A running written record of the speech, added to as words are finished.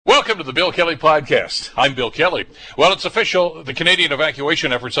Welcome to the Bill Kelly Podcast. I'm Bill Kelly. Well, it's official. The Canadian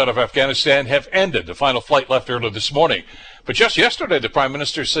evacuation efforts out of Afghanistan have ended. The final flight left early this morning. But just yesterday, the Prime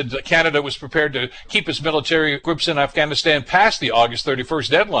Minister said that Canada was prepared to keep its military groups in Afghanistan past the August 31st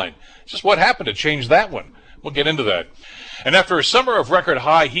deadline. Just what happened to change that one? We'll get into that. And after a summer of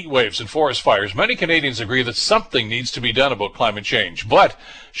record-high heat waves and forest fires, many Canadians agree that something needs to be done about climate change. But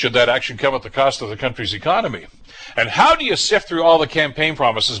should that action come at the cost of the country's economy? And how do you sift through all the campaign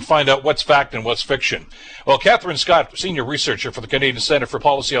promises and find out what's fact and what's fiction? Well, Katherine Scott, senior researcher for the Canadian Centre for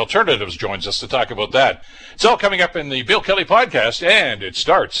Policy Alternatives, joins us to talk about that. It's all coming up in the Bill Kelly Podcast, and it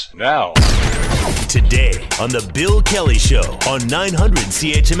starts now. Today on the Bill Kelly Show on 900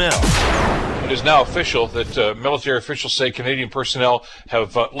 CHML. It is now official that military officials say Canadian personnel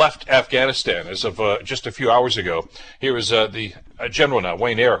have left Afghanistan as of just a few hours ago. Here is the general now,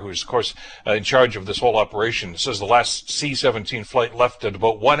 Wayne Eyre, who is, of course, in charge of this whole operation. Says the last C-17 flight left at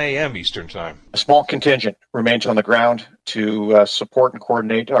about 1 a.m. Eastern Time. A small contingent remains on the ground to support and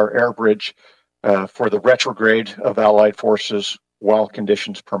coordinate our air bridge for the retrograde of Allied forces while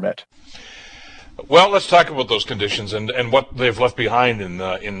conditions permit. Well, let's talk about those conditions and what they've left behind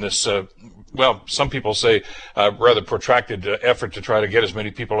in this, well, some people say rather protracted effort to try to get as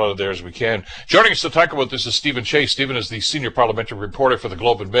many people out of there as we can. Joining us to talk about this is Stephen Chase. Stephen is the senior parliamentary reporter for the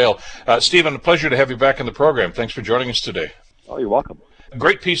Globe and Mail. Stephen, a pleasure to have you back in the program. Thanks for joining us today. Oh, you're welcome. A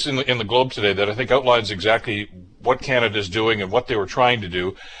great piece in the Globe today that I think outlines exactly what Canada is doing and what they were trying to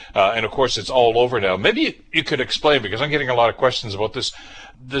do. And, of course, it's all over now. Maybe you could explain, because I'm getting a lot of questions about this,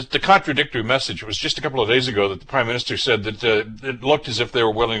 the contradictory message. It was just a couple of days ago that the Prime Minister said that it looked as if they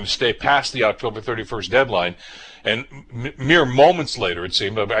were willing to stay past the October 31st deadline. And mere moments later, it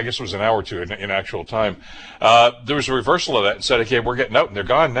seemed, I guess it was an hour or two in actual time, there was a reversal of that and said, okay, we're getting out, and they're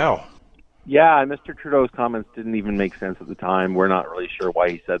gone now. Yeah, and Mr. Trudeau's comments didn't even make sense at the time. We're not really sure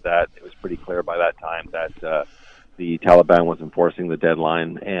why he said that. It was pretty clear by that time that the Taliban was enforcing the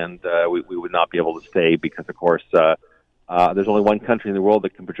deadline, and we would not be able to stay because, of course, there's only one country in the world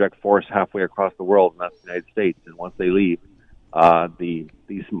that can project force halfway across the world, and that's the United States. And once they leave,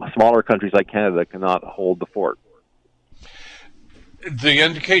 these smaller countries like Canada cannot hold the fort. The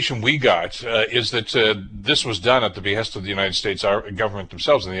indication we got is that this was done at the behest of the United States government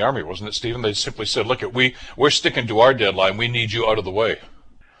themselves and the Army, wasn't it, Stephen? They simply said, look, we're sticking to our deadline. We need you out of the way.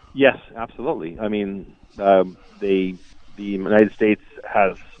 Yes, absolutely. I mean, the United States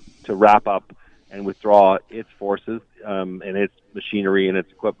has to wrap up and withdraw its forces and its machinery and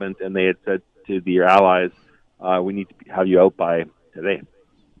its equipment, and they had said to their allies, we need to have you out by today.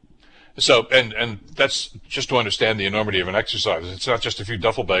 So, and that's just to understand the enormity of an exercise. It's not just a few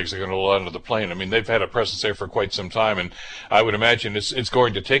duffel bags they're going to load onto the plane. I mean, they've had a presence there for quite some time, and I would imagine it's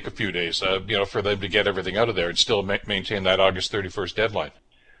going to take a few days, for them to get everything out of there and still maintain that August 31st deadline.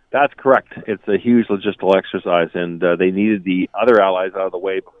 That's correct. It's a huge logistical exercise, and they needed the other allies out of the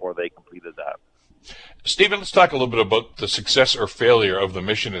way before they completed that. Stephen, let's talk a little bit about the success or failure of the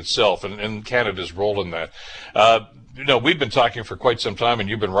mission itself and Canada's role in that. We've been talking for quite some time, and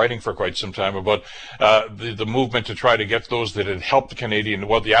you've been writing for quite some time about the movement to try to get those that had helped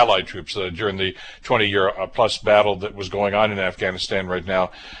the Allied troops during the 20-year-plus battle that was going on in Afghanistan right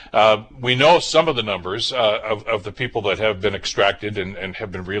now. We know some of the numbers of the people that have been extracted and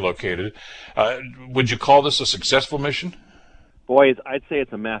have been relocated. Would you call this a successful mission? Boy, I'd say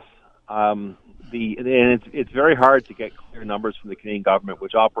it's a mess. It's very hard to get clear numbers from the Canadian government,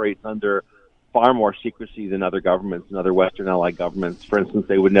 which operates under far more secrecy than other governments and other Western allied governments. For instance,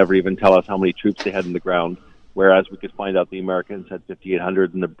 they would never even tell us how many troops they had in the ground, whereas we could find out the Americans had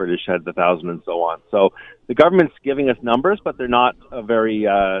 5,800 and the British had 1,000 and so on. So the government's giving us numbers, but they're not very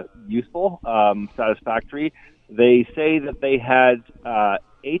useful, satisfactory. They say that they had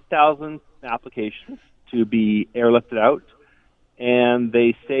 8,000 applications to be airlifted out, and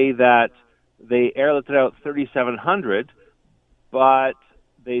they say that they airlifted out 3,700, but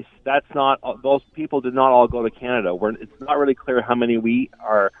those people did not all go to Canada. It's not really clear how many we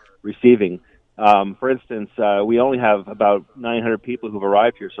are receiving. For instance, we only have about 900 people who've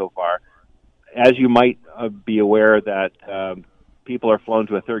arrived here so far. As you might be aware that people are flown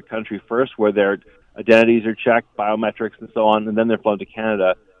to a third country first, where their identities are checked, biometrics and so on, and then they're flown to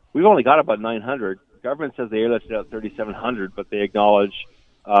Canada. We've only got about 900. The government says they airlifted out 3,700, but they acknowledge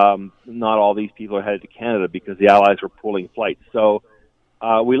not all these people are headed to Canada because the Allies were pulling flights. So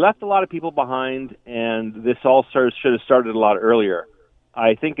we left a lot of people behind, and this all should have started a lot earlier.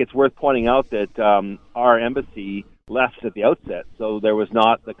 I think it's worth pointing out that our embassy left at the outset, so there was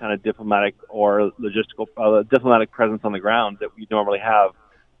not the kind of diplomatic or logistical diplomatic presence on the ground that we normally have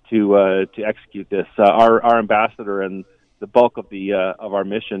to execute this. Our ambassador and the bulk of our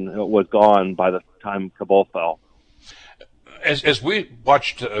mission was gone by the time Kabul fell. As we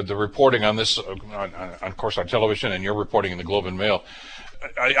watched the reporting on this, of course, on television, and your reporting in the Globe and Mail,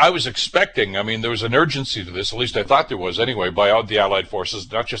 I was expecting, there was an urgency to this, at least I thought there was anyway, by all the Allied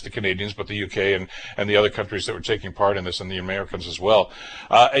forces, not just the Canadians, but the UK and the other countries that were taking part in this, and the Americans as well.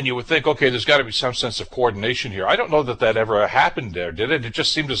 And you would think, okay, there's got to be some sense of coordination here. I don't know that ever happened there, did it? It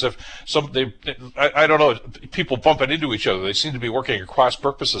just seemed as if I don't know, people bumping into each other. They seem to be working across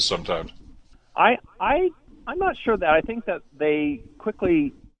purposes sometimes. I'm not sure that. I think that they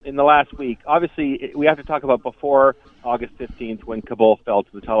quickly, in the last week, obviously we have to talk about before August 15th when Kabul fell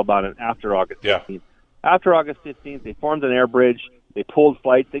to the Taliban, and after August 15th. Yeah. After August 15th, they formed an air bridge. They pulled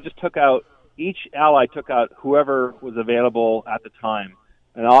flights. They just took out, each ally took out whoever was available at the time.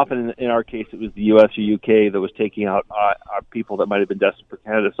 And often, in our case, it was the U.S. or U.K. that was taking out people that might have been destined for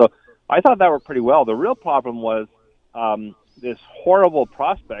Canada. So I thought that worked pretty well. The real problem was this horrible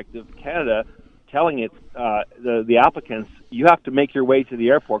prospect of Canada telling the applicants, you have to make your way to the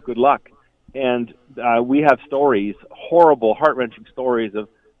airport. Good luck. And we have stories, horrible, heart-wrenching stories of,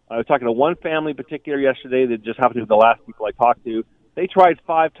 I was talking to one family in particular yesterday that just happened to be the last people I talked to. They tried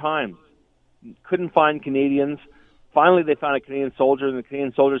 5 times, couldn't find Canadians. Finally, they found a Canadian soldier, and the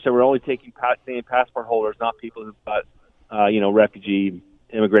Canadian soldier said, we're only taking Canadian passport holders, not people who've got, refugee,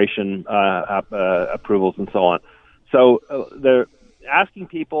 immigration approvals and so on. So they're asking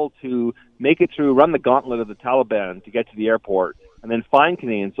people to make it through, run the gauntlet of the Taliban to get to the airport, and then find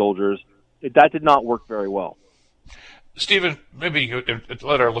Canadian soldiers. That did not work very well. Stephen, maybe you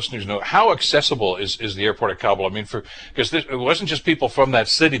let our listeners know, how accessible is the airport at Kabul? Because it wasn't just people from that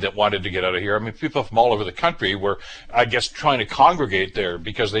city that wanted to get out of here. People from all over the country were, I guess, trying to congregate there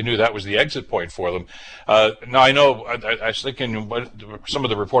because they knew that was the exit point for them. Now, I know, I was thinking some of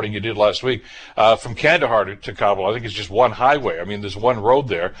the reporting you did last week, from Kandahar to Kabul, I think it's just one highway. There's one road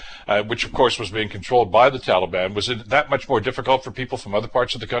there, which, of course, was being controlled by the Taliban. Was it that much more difficult for people from other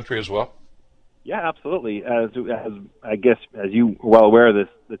parts of the country as well? Yeah, absolutely. As I guess, as you are well aware,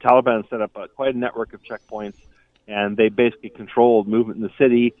 the Taliban set up quite a network of checkpoints, and they basically controlled movement in the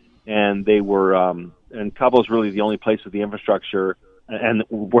city. And they were, and Kabul is really the only place with the infrastructure and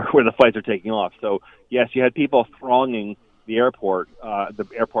where the flights are taking off. So yes, you had people thronging the airport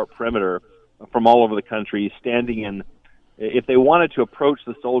perimeter from all over the country, standing in. If they wanted to approach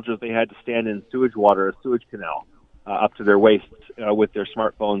the soldiers, they had to stand in sewage water, a sewage canal, up to their waists with their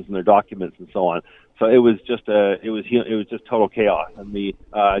smartphones and their documents and so on. So it was just total chaos. And the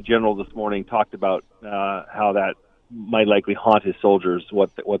general this morning talked about how that might likely haunt his soldiers,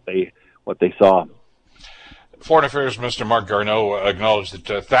 what they saw. Foreign Affairs Minister Marc Garneau acknowledged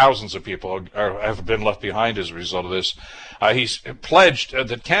that thousands of people have been left behind as a result of this. He's pledged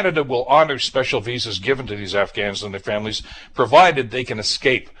that Canada will honor special visas given to these Afghans and their families, provided they can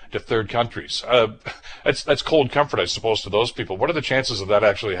escape to third countries. That's cold comfort, I suppose, to those people. What are the chances of that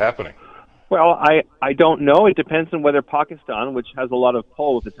actually happening? Well, I don't know. It depends on whether Pakistan, which has a lot of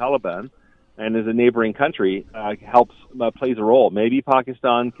pull with the Taliban and is a neighboring country, plays a role. Maybe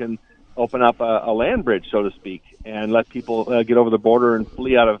Pakistan can open up a land bridge, so to speak, and let people get over the border and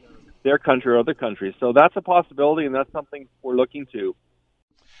flee out of their country or other countries. So that's a possibility, and that's something we're looking to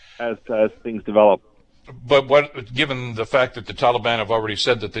as things develop. But given the fact that the Taliban have already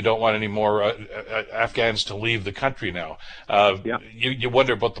said that they don't want any more Afghans to leave the country now, you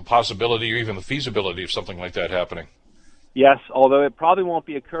wonder about the possibility or even the feasibility of something like that happening. Yes, although it probably won't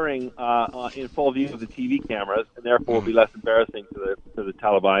be occurring in full view of the TV cameras, and therefore will be less embarrassing to the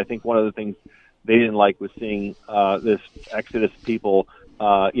Taliban. I think one of the things they didn't like was seeing this exodus of people,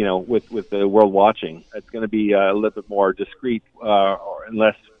 with the world watching. It's going to be a little bit more discreet,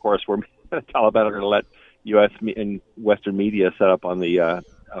 unless, of course, the Taliban are going to let U.S. and Western media set up on the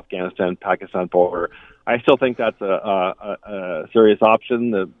Afghanistan-Pakistan border. I still think that's a serious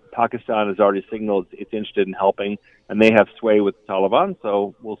option. Pakistan has already signaled it's interested in helping, and they have sway with the Taliban,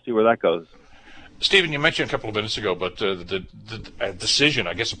 so we'll see where that goes. Stephen, you mentioned a couple of minutes ago, but the decision,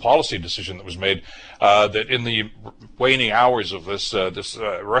 I guess a policy decision that was made, that in the waning hours of this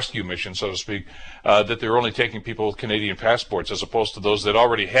rescue mission, so to speak, that they're only taking people with Canadian passports as opposed to those that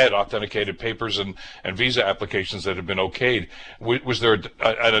already had authenticated papers and visa applications that had been okayed. Was there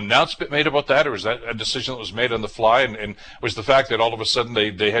an announcement made about that, or was that a decision that was made on the fly? And was the fact that all of a sudden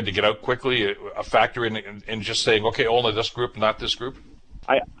they had to get out quickly a factor in just saying, okay, only this group, not this group?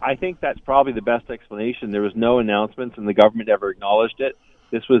 I think that's probably the best explanation. There was no announcements, and the government never acknowledged it.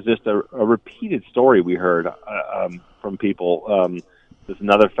 This was just a repeated story we heard from people. There's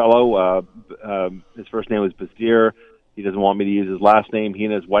another fellow, his first name was Basir. He doesn't want me to use his last name. He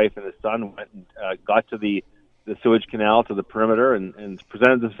and his wife and his son went and got to the the Suez Canal to the perimeter and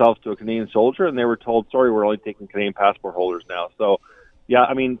presented themselves to a Canadian soldier, and they were told, sorry, we're only taking Canadian passport holders now. So, yeah,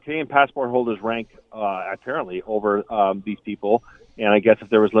 I mean, Canadian passport holders rank apparently over these people, and I guess if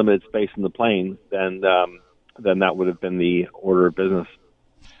there was limited space in the plane, then that would have been the order of business.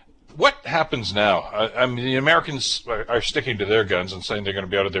 What happens now? I mean, the Americans are sticking to their guns and saying they're going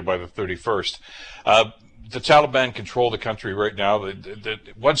to be out of there by the 31st. The Taliban control the country right now.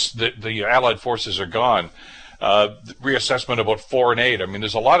 Once the Allied forces are gone, reassessment about foreign aid. I mean,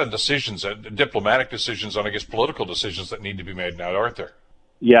 there's a lot of decisions, diplomatic decisions, and I guess political decisions that need to be made now, aren't there?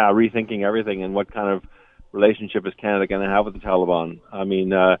 Yeah, rethinking everything and what kind of relationship is Canada going to have with the Taliban. I mean,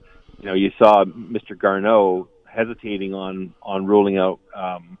 you saw Mr. Garneau hesitating on ruling out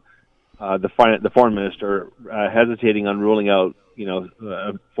the foreign minister hesitating on ruling out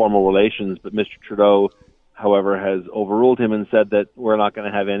formal relations, but Mr. Trudeau, however, has overruled him and said that we're not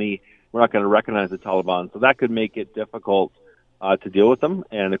going to recognize the Taliban. So that could make it difficult to deal with them.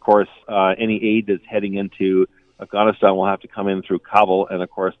 And of course, any aid that's heading into Afghanistan will have to come in through Kabul, and of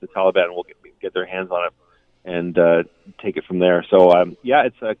course, the Taliban will get their hands on it and take it from there. So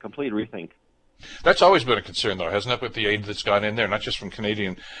it's a complete rethink. That's always been a concern, though, hasn't it, with the aid that's gone in there, not just from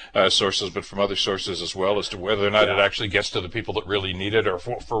Canadian sources, but from other sources as well, as to whether or not it actually gets to the people that really need it or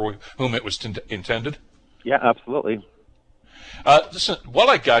for whom it was intended? Yeah, absolutely. Listen, while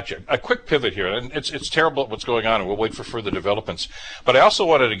I got you, a quick pivot here, and it's terrible what's going on, and we'll wait for further developments. But I also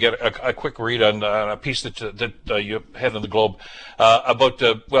wanted to get a quick read on a piece that you had in the Globe about,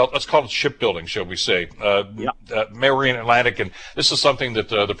 let's call it shipbuilding, shall we say, Marine Atlantic, and this is something that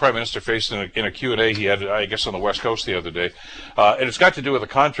the Prime Minister faced in a Q&A he had, I guess, on the West Coast the other day, and it's got to do with a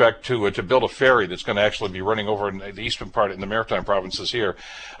contract to build a ferry that's going to actually be running over in the eastern part, in the maritime provinces here,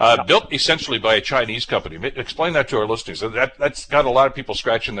 built essentially by a Chinese company. Explain that to our listeners. That's got a lot of people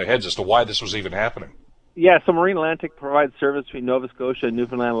scratching their heads as to why this was even happening. Yeah, so Marine Atlantic provides service between Nova Scotia and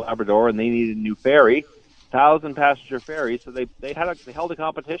Newfoundland and Labrador, and they needed a new ferry, 1,000-passenger ferry. So they held a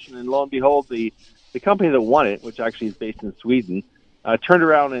competition, and lo and behold, the company that won it, which actually is based in Sweden, turned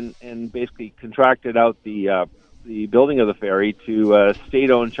around and basically contracted out the building of the ferry to a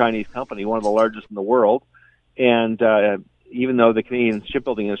state-owned Chinese company, one of the largest in the world. And even though the Canadian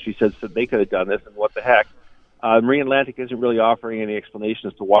shipbuilding industry said they could have done this, and what the heck, Marine Atlantic isn't really offering any explanation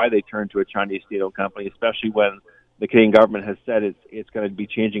as to why they turned to a Chinese state-owned company, especially when the Canadian government has said it's going to be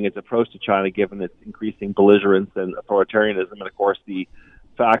changing its approach to China given its increasing belligerence and authoritarianism, and of course the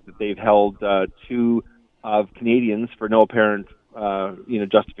fact that they've held two of Canadians for no apparent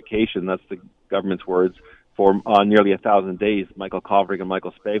justification. That's the government's words, for nearly 1,000 days, Michael Kovrig and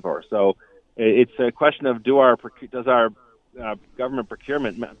Michael Spavor. So it's a question of does our government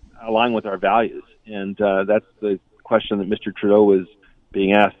procurement align with our values? And that's the question that Mr. Trudeau was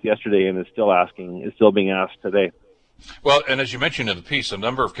being asked yesterday and is still being asked today. Well, and as you mentioned in the piece, a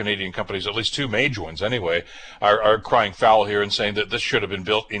number of Canadian companies, at least two major ones anyway, are crying foul here and saying that this should have been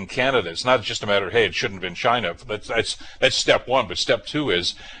built in Canada. It's not just a matter of, hey, it shouldn't have been China. That's step one. But step two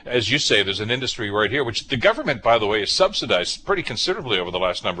is, as you say, there's an industry right here, which the government, by the way, has subsidized pretty considerably over the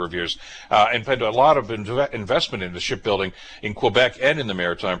last number of years and put a lot of investment into shipbuilding in Quebec and in the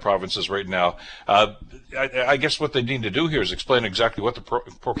maritime provinces right now. I guess what they need to do here is explain exactly what the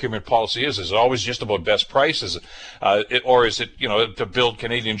procurement policy is. Is it always just about best price? Or is it, to build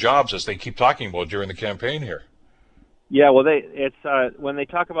Canadian jobs, as they keep talking about during the campaign here? Yeah, well, when they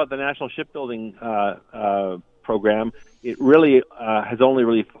talk about the National Shipbuilding Program, it really has only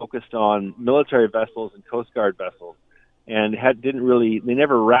really focused on military vessels and Coast Guard vessels, and they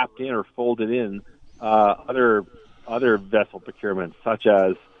never wrapped in or folded in other vessel procurements, such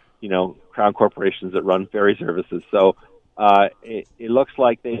as Crown corporations that run ferry services. So it looks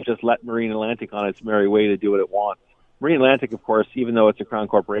like they just let Marine Atlantic on its merry way to do what it wants. Marine Atlantic, of course, even though it's a Crown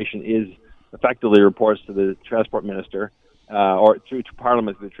corporation, is effectively reports to the Transport Minister, or through to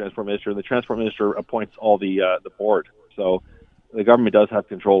Parliament to the Transport Minister, and the Transport Minister appoints all the board. So the government does have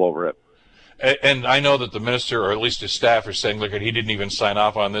control over it. And I know that the minister, or at least his staff, are saying, look, he didn't even sign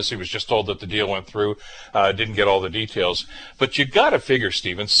off on this. He was just told that the deal went through, didn't get all the details. But you got to figure,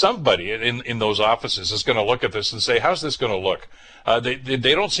 Stephen, somebody in those offices is going to look at this and say, how's this going to look? They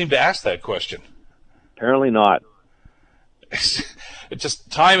don't seem to ask that question. Apparently not. It's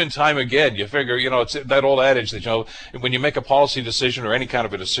just time and time again. You figure, it's that old adage that, when you make a policy decision or any kind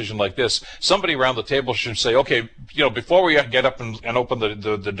of a decision like this, somebody around the table should say, okay, before we get up and open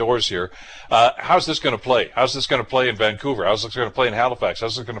the doors here, how's this going to play? How's this going to play in Vancouver? How's this going to play in Halifax?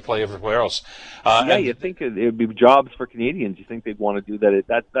 How's this going to play everywhere else? You think it would be jobs for Canadians. You think they'd want to do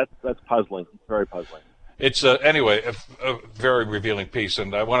that? That's puzzling. It's very puzzling. It's anyway a very revealing piece,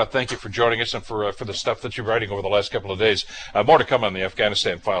 and I want to thank you for joining us and for the stuff that you're writing over the last couple of days. More to come on the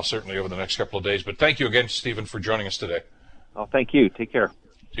Afghanistan file certainly over the next couple of days. But thank you again, Stephen, for joining us today. Oh, thank you. Take care.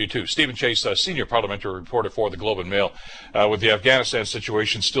 You too. Stephen Chase, senior parliamentary reporter for the Globe and Mail. With the Afghanistan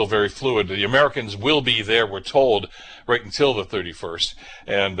situation still very fluid, the Americans will be there, we're told, right until the 31st.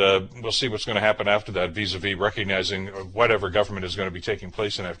 And we'll see what's going to happen after that, vis-a-vis recognizing whatever government is going to be taking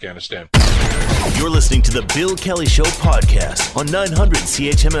place in Afghanistan. You're listening to the Bill Kelly Show podcast on 900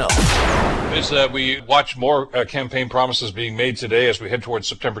 CHML. As we watch more campaign promises being made today as we head towards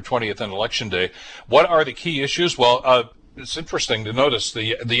September 20th and Election Day, what are the key issues? Well, it's interesting to notice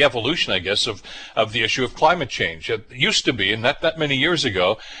the evolution, I guess, of the issue of climate change. It used to be, and not that many years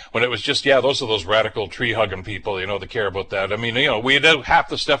ago, when it was just, those are those radical tree-hugging people, that care about that. I mean, we do half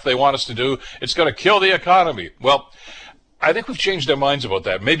the stuff they want us to do. It's going to kill the economy. Well, I think we've changed our minds about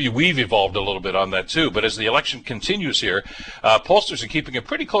that. Maybe we've evolved a little bit on that too. But as the election continues here, pollsters are keeping a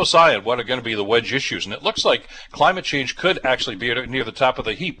pretty close eye on what are going to be the wedge issues. And it looks like climate change could actually be near the top of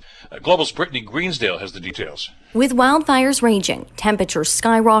the heap. Global's Brittany Greensdale has the details. With wildfires raging, temperatures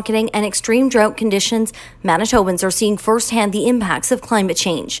skyrocketing, and extreme drought conditions, Manitobans are seeing firsthand the impacts of climate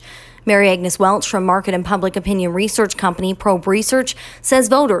change. Mary Agnes Welch from market and public opinion research company Probe Research says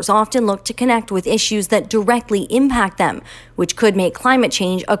voters often look to connect with issues that directly impact them, which could make climate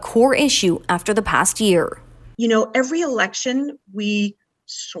change a core issue after the past year. Every election we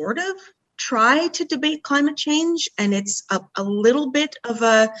sort of try to debate climate change, and it's a little bit of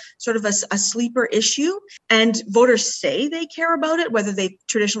a sort of a sleeper issue. And voters say they care about it. Whether they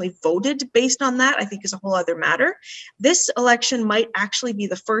traditionally voted based on that, I think, is a whole other matter. This election might actually be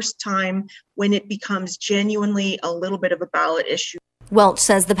the first time when it becomes genuinely a little bit of a ballot issue. Welch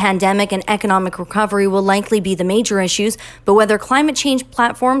says the pandemic and economic recovery will likely be the major issues, but whether climate change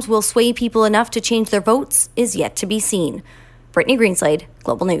platforms will sway people enough to change their votes is yet to be seen. Brittany Greenslade,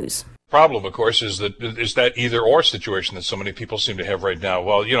 Global News. Problem, of course, is that either-or situation that so many people seem to have right now.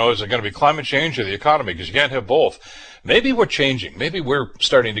 Well, is it going to be climate change or the economy? Because you can't have both. Maybe we're changing. Maybe we're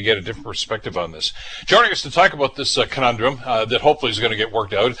starting to get a different perspective on this. Joining us to talk about this conundrum that hopefully is going to get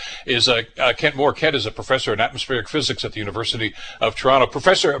worked out is Kent Moore. Kent is a professor in atmospheric physics at the University of Toronto.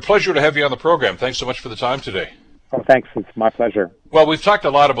 Professor, a pleasure to have you on the program. Thanks so much for the time today. Oh, thanks. It's my pleasure. Well, we've talked a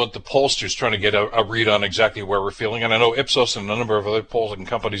lot about the pollsters trying to get a read on exactly where we're feeling, and I know Ipsos and a number of other polling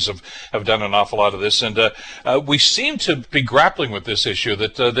companies have done an awful lot of this, and we seem to be grappling with this issue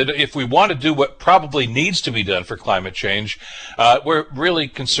that if we want to do what probably needs to be done for climate change, we're really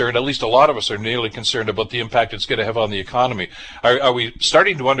concerned, at least a lot of us are nearly concerned about the impact it's going to have on the economy. Are we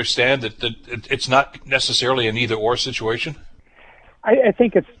starting to understand that it's not necessarily an either-or situation? I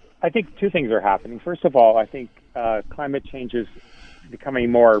think two things are happening. First of all, I think climate change is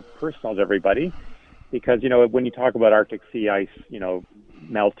becoming more personal to everybody because, when you talk about Arctic sea ice,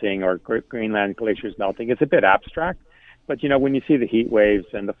 melting or Greenland glaciers melting, it's a bit abstract. But, when you see the heat waves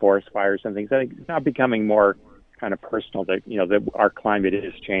and the forest fires and things, I think it's now becoming more kind of personal that, that our climate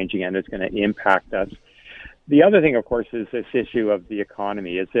is changing and it's going to impact us. The other thing, of course, is this issue of the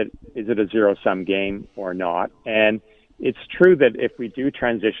economy. Is it a zero-sum game or not? And it's true that if we do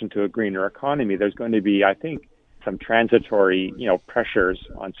transition to a greener economy, there's going to be, I think, some transitory, pressures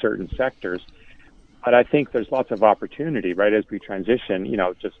on certain sectors. But I think there's lots of opportunity, right, as we transition,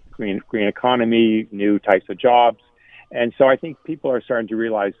 just green economy, new types of jobs. And so I think people are starting to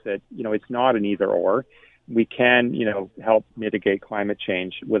realize that, it's not an either or. We can, help mitigate climate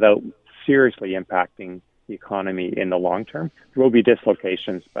change without seriously impacting the economy in the long term. There will be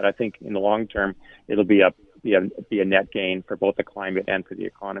dislocations, but I think in the long term, it'll be a net gain for both the climate and for the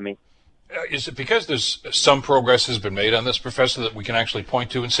economy. Is it because there's some progress has been made on this, Professor, that we can actually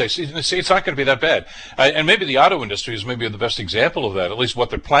point to and say, see it's not going to be that bad? And maybe the auto industry is maybe the best example of that, at least what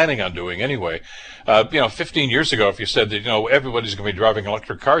they're planning on doing anyway. 15 years ago, if you said that, everybody's going to be driving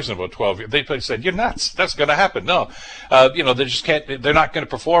electric cars in about 12 years, they said, you're nuts. That's going to happen. No, they just can't, they're not going to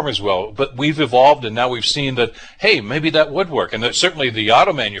perform as well. But we've evolved and now we've seen that, hey, maybe that would work. And that certainly the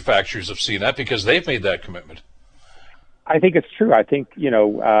auto manufacturers have seen that because they've made that commitment. I think it's true. I think,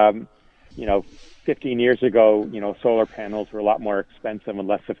 15 years ago, solar panels were a lot more expensive and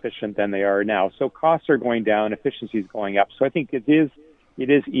less efficient than they are now. So costs are going down, efficiency is going up. So I think it is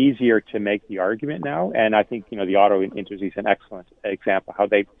easier to make the argument now. And I think, the auto industry is an excellent example how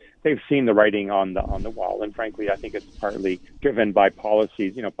they've seen the writing on the wall. And frankly, I think it's partly driven by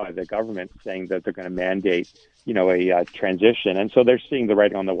policies, by the government saying that they're going to mandate, a transition. And so they're seeing the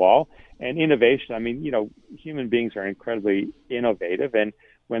writing on the wall. And innovation, human beings are incredibly innovative. And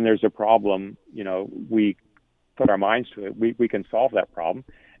when there's a problem, we put our minds to it. We can solve that problem.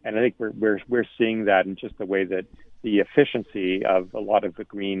 And I think we're seeing that in just the way that the efficiency of a lot of the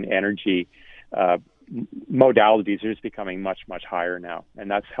green energy modalities are just becoming much, much higher now. And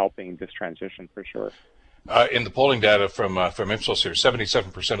that's helping this transition for sure. In the polling data from Ipsos here,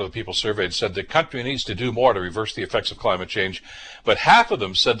 77% of the people surveyed said the country needs to do more to reverse the effects of climate change, but half of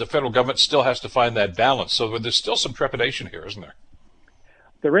them said the federal government still has to find that balance. So there's still some trepidation here, isn't there?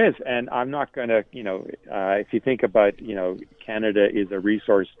 There is, and I'm not going to, if you think about, Canada is a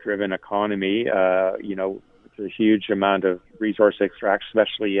resource-driven economy, it's a huge amount of resource extraction,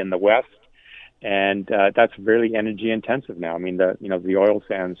 especially in the West. And that's really energy intensive now. I mean, the oil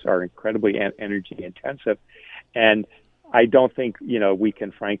sands are incredibly energy intensive, and I don't think we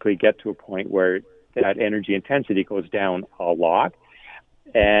can frankly get to a point where that energy intensity goes down a lot,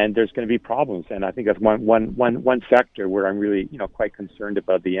 and there's going to be problems. And I think that's one sector where I'm really quite concerned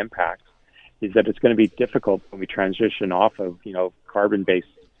about the impacts, is that it's going to be difficult when we transition off of carbon-based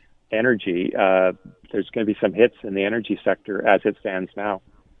energy. There's going to be some hits in the energy sector as it stands now.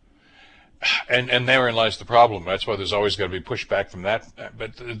 And therein lies the problem. That's why there's always got to be pushback from that.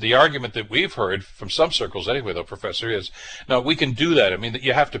 But the argument that we've heard from some circles anyway, though, Professor, is, no, we can do that. I mean,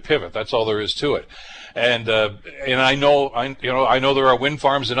 you have to pivot. That's all there is to it. And I know there are wind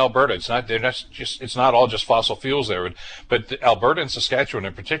farms in Alberta. It's not all just fossil fuels there. But Alberta and Saskatchewan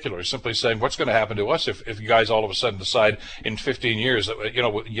in particular are simply saying, what's going to happen to us if you guys all of a sudden decide in 15 years that,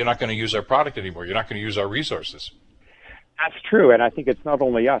 you're not going to use our product anymore. You're not going to use our resources. That's true, and I think it's not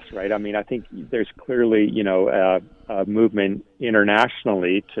only us, right? I mean, I think there's clearly, a movement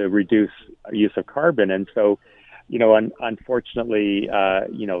internationally to reduce use of carbon, and so, unfortunately,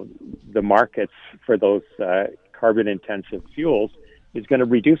 the markets for those carbon-intensive fuels is going to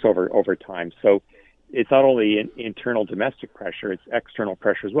reduce over time. So it's not only internal domestic pressure; it's external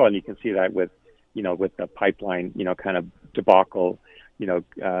pressure as well, and you can see that with the pipeline, kind of debacle.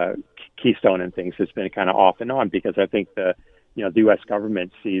 Keystone and things has been kind of off and on, because I think the U.S.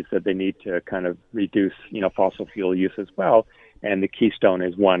 government sees that they need to kind of reduce, fossil fuel use as well. And the Keystone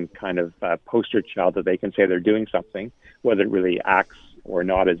is one kind of poster child that they can say they're doing something. Whether it really acts or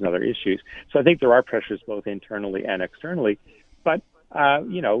not is another issue. So I think there are pressures both internally and externally. But, I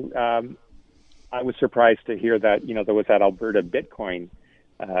was surprised to hear that, there was that Alberta Bitcoin,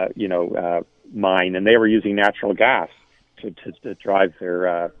 mine, and they were using natural gas to drive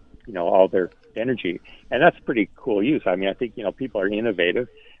their, all their energy. And that's pretty cool use. I mean, I think, people are innovative,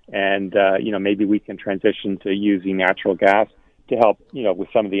 and, maybe we can transition to using natural gas to help, with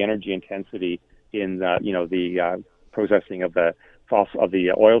some of the energy intensity in, the processing of the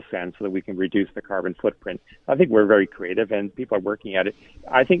oil sands, so that we can reduce the carbon footprint. I think we're very creative, and people are working at it.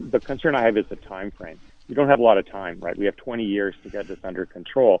 I think the concern I have is the time frame. We don't have a lot of time, right? We have 20 years to get this under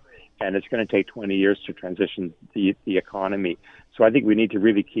control, and it's going to take 20 years to transition the economy. So I think we need to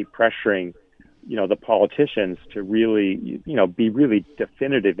really keep pressuring, the politicians to really, be really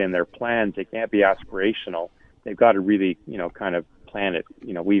definitive in their plans. They can't be aspirational. They've got to really, kind of plan it.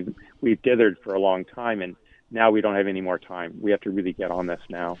 We've dithered for a long time, and now we don't have any more time. We have to really get on this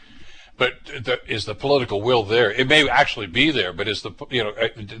now. But is the political will there? It may actually be there, but is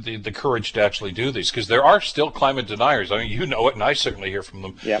the courage to actually do these? Because there are still climate deniers. I mean, you know it, and I certainly hear from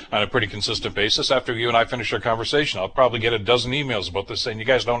them on a pretty consistent basis. After you and I finish our conversation, I'll probably get a dozen emails about this saying, you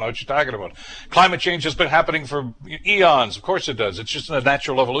guys don't know what you're talking about. Climate change has been happening for eons. Of course it does. It's just a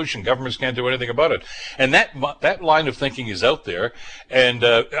natural evolution. Governments can't do anything about it. And that line of thinking is out there. And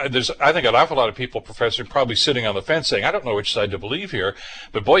there's, I think, an awful lot of people, Professor, probably sitting on the fence saying, I don't know which side to believe here.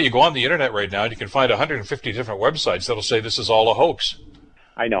 But boy, you go on the internet right now and you can find 150 different websites that'll say this is all a hoax.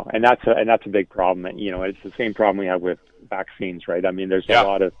 I know, and that's a big problem. And, it's the same problem we have with vaccines, right? I mean, there's a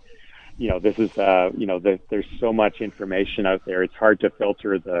lot of, this is, there's so much information out there. It's hard to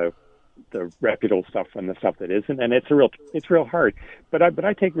filter the reputable stuff from the stuff that isn't, and it's real hard. But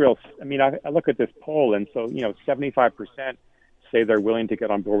I take I look at this poll, and so 75% say they're willing to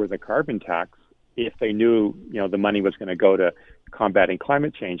get on board with a carbon tax if they knew, the money was going to go to combating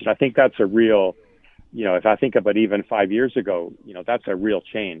climate change. And I think that's a real, if I think about even 5 years ago, that's a real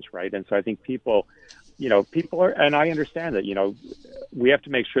change, right? And so I think people are, and I understand that, we have to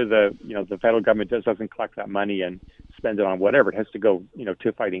make sure the federal government doesn't collect that money and spend it on whatever. It has to go,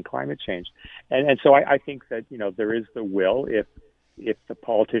 to fighting climate change. And so I think that, there is the will, if the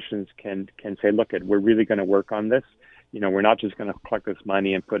politicians can say, look, we're really going to work on this. We're not just going to collect this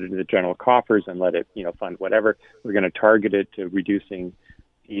money and put it in the general coffers and let it, fund whatever. We're going to target it to reducing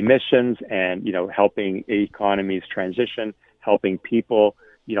emissions and, helping economies transition, helping people,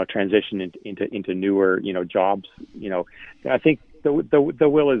 transition into newer, jobs. I think the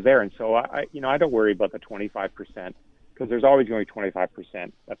will is there. And so I don't worry about the 25%, because there's always going to be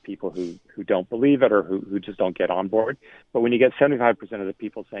 25% of people who don't believe it or who just don't get on board. But when you get 75% of the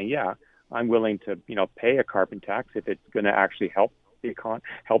people saying, yeah, I'm willing to, pay a carbon tax if it's going to actually help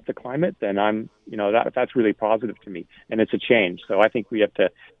the climate, then I'm, that's really positive to me. And it's a change. So I think we have to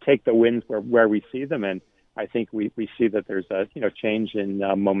take the wins where we see them. And I think we see that there's a, change in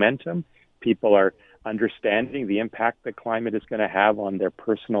momentum. People are understanding the impact the climate is going to have on their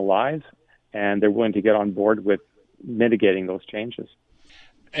personal lives, and they're willing to get on board with mitigating those changes.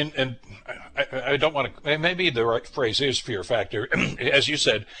 And I don't want to, maybe the right phrase is fear factor. As you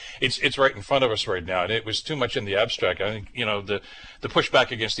said, it's right in front of us right now, and it was too much in the abstract. I think, the pushback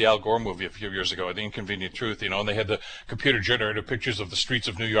against the Al Gore movie a few years ago, The Inconvenient Truth, and they had the computer-generated pictures of the streets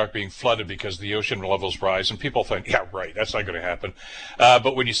of New York being flooded because the ocean levels rise, and people think, yeah, right, that's not going to happen.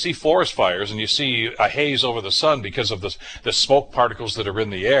 But when you see forest fires and you see a haze over the sun because of the smoke particles that are in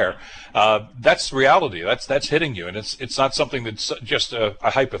the air, that's reality. That's hitting you, and it's not something that's just a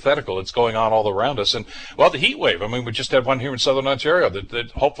hypothetical. It's going on all around us. And, well, the heat wave, we just had one here in southern Ontario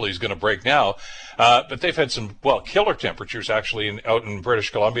that hopefully is going to break now. But they've had some, killer temperatures actually out in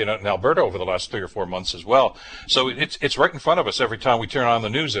British Columbia and out in Alberta over the last 3 or 4 months as well. So it's right in front of us every time we turn on the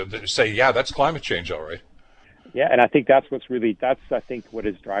news. They say, yeah, that's climate change, all right. Yeah, and I think that's what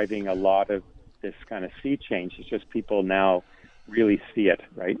is driving a lot of this kind of sea change. It's just people now really see it,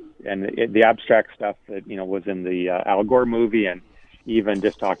 right? And the abstract stuff that, was in the Al Gore movie, and even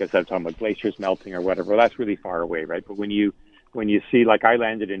just talking about glaciers melting or whatever, that's really far away, right? But when you see, like, I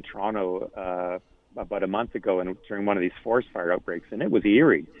landed in Toronto about a month ago, and during one of these forest fire outbreaks, and it was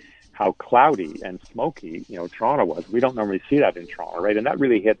eerie how cloudy and smoky, Toronto was. We don't normally see that in Toronto, right? And that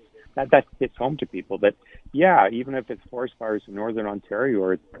really hits home to people that, yeah, even if it's forest fires in northern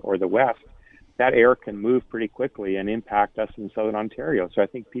Ontario or the west, that air can move pretty quickly and impact us in southern Ontario. So I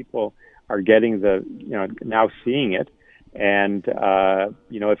think people are getting now seeing it. And,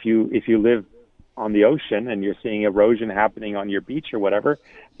 if you live on the ocean and you're seeing erosion happening on your beach or whatever,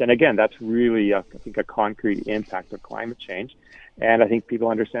 then again, that's really, I think, a concrete impact of climate change. And I think people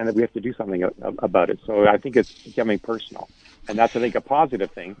understand that we have to do something about it. So I think it's becoming personal. And that's, I think, a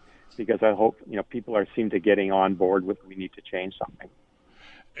positive thing, because I hope, people seem to getting on board with we need to change something.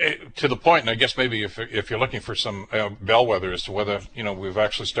 To the point, and I guess maybe if you're looking for some bellwether as to whether we've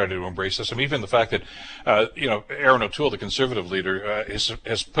actually started to embrace this, even the fact that Aaron O'Toole, the Conservative leader,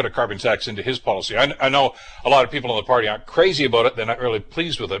 has put a carbon tax into his policy. I know a lot of people in the party aren't crazy about it; they're not really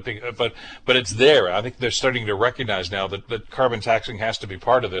pleased with it, but it's there. I think they're starting to recognize now that carbon taxing has to be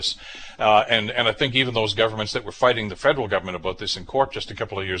part of this, and I think even those governments that were fighting the federal government about this in court just a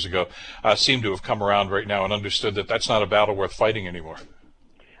couple of years ago seem to have come around right now and understood that that's not a battle worth fighting anymore.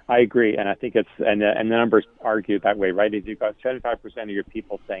 I agree, and I think and the numbers argue that way, right? If you've got 75% of your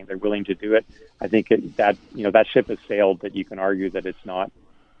people saying they're willing to do it, I think that ship has sailed. That you can argue that it's not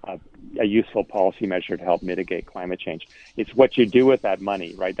a useful policy measure to help mitigate climate change. It's what you do with that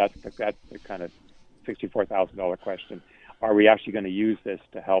money, right? That's the kind of $64,000 question. Are we actually going to use this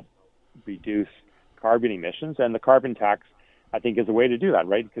to help reduce carbon emissions? And the carbon tax, I think, is a way to do that,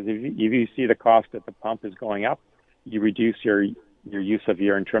 right? Because if you see the cost at the pump is going up, you reduce your use of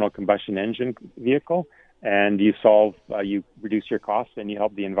your internal combustion engine vehicle, and you reduce your costs and you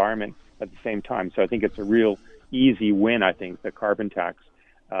help the environment at the same time. So I think it's a real easy win, I think, the carbon tax,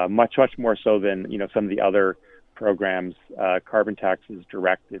 much more so than, some of the other programs. Carbon tax is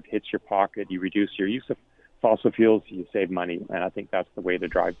direct. It hits your pocket. You reduce your use of fossil fuels, you save money. And I think that's the way to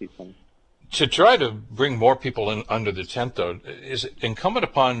drive these things. To try to bring more people in under the tent, though, is it incumbent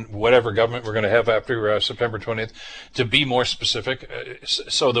upon whatever government we're going to have after September 20th to be more specific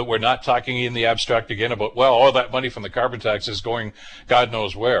so that we're not talking in the abstract again about, all that money from the carbon tax is going God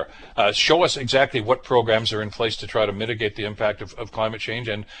knows where. Show us exactly what programs are in place to try to mitigate the impact of climate change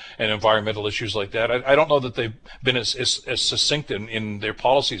and environmental issues like that. I don't know that they've been as succinct in their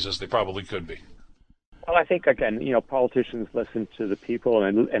policies as they probably could be. Well, I think, again, politicians listen to the people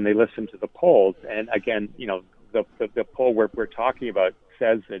and they listen to the polls. And again, the poll we're talking about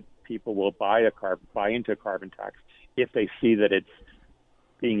says that people will buy into a carbon tax if they see that it's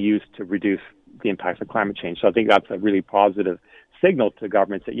being used to reduce the impacts of climate change. So I think that's a really positive signal to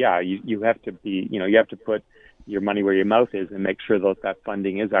governments that, you have to be, you have to put your money where your mouth is and make sure that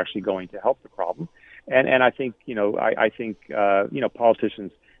funding is actually going to help the problem. And I think, I think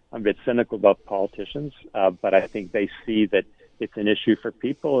politicians, I'm a bit cynical about politicians, but I think they see that it's an issue for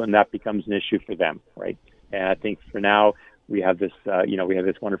people, and that becomes an issue for them, right? And I think for now we have this, we have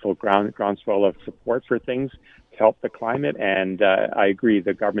this wonderful groundswell of support for things to help the climate. And I agree,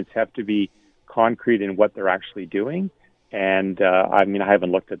 the governments have to be concrete in what they're actually doing. And I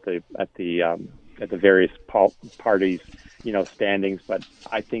haven't looked at the the various parties, standings. But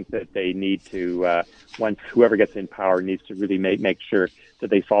I think that they need to, once whoever gets in power needs to really make sure that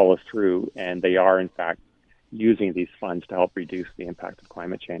they follow through, and they are in fact using these funds to help reduce the impact of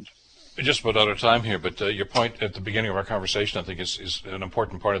climate change. Just about out of time here, but your point at the beginning of our conversation, I think, is an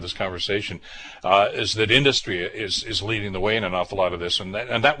important part of this conversation, is that industry is leading the way in an awful lot of this, and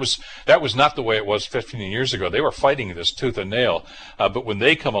that was not the way it was 15 years ago. They were fighting this tooth and nail, but when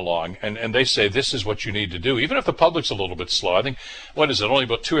they come along and they say this is what you need to do, even if the public's a little bit slow, I think only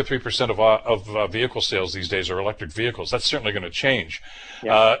about 2 or 3% of vehicle sales these days are electric vehicles. That's certainly going to change,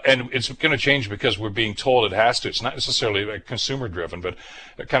 and it's going to change because we're being told it has to. It's not necessarily consumer driven, but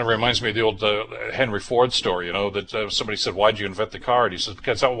it kind of reminds me of the old Henry Ford story, that somebody said, why'd you invent the car? And he says,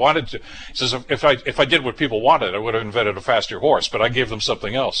 because I wanted to. He says, if I did what people wanted, I would have invented a faster horse, but I gave them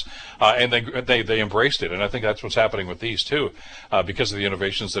something else. And they embraced it. And I think that's what's happening with these too, because of the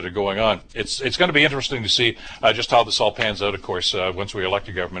innovations that are going on. It's going to be interesting to see just how this all pans out, of course, once we elect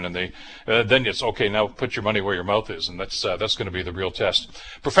a government, and then it's okay, now put your money where your mouth is. And that's going to be the real test.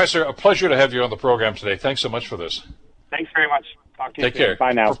 Professor, a pleasure to have you on the program today. Thanks so much for this. Thanks very much. Talk to you Take soon. care.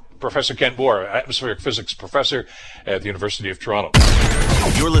 Bye now. Professor Kent Moore, atmospheric physics professor at the University of Toronto.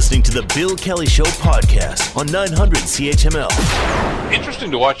 You're listening to the Bill Kelly Show podcast on 900 CHML.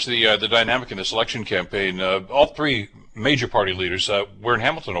 Interesting to watch the dynamic in this election campaign. All three major party leaders were in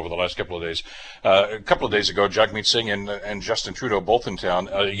Hamilton over the last couple of days. A couple of days ago, Jagmeet Singh and Justin Trudeau both in town.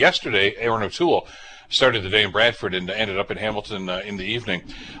 Yesterday, Aaron O'Toole started the day in Bradford and ended up in Hamilton in the evening,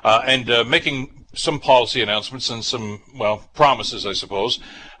 and making some policy announcements and some, promises, I suppose.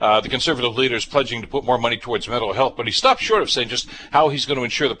 The Conservative leader is pledging to put more money towards mental health, but he stopped short of saying just how he's going to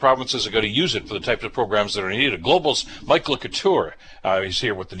ensure the provinces are going to use it for the types of programs that are needed. Global's Michael Couture is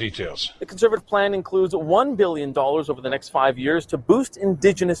here with the details. The Conservative plan includes $1 billion over the next 5 years to boost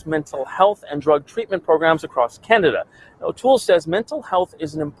Indigenous mental health and drug treatment programs across Canada. O'Toole says mental health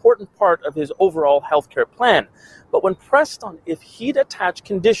is an important part of his overall healthcare plan. But when pressed on if he'd attach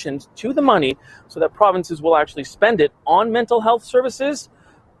conditions to the money so that provinces will actually spend it on mental health services,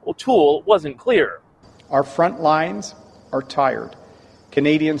 O'Toole wasn't clear. Our front lines are tired.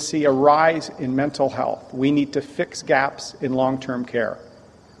 Canadians see a rise in mental health. We need to fix gaps in long-term care.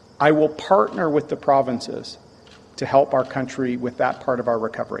 I will partner with the provinces to help our country with that part of our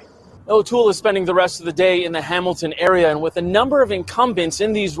recovery. O'Toole is spending the rest of the day in the Hamilton area, and with a number of incumbents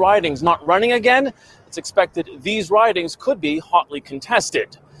in these ridings not running again, it's expected these ridings could be hotly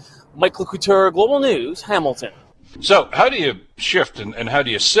contested. Michael Couture, Global News, Hamilton. So how do you shift and how do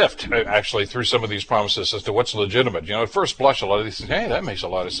you sift actually through some of these promises as to what's legitimate? At first blush, a lot of these things, hey, that makes a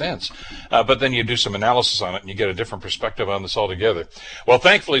lot of sense. But then you do some analysis on it and you get a different perspective on this altogether. Well,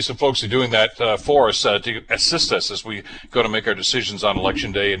 thankfully, some folks are doing that for us to assist us as we go to make our decisions on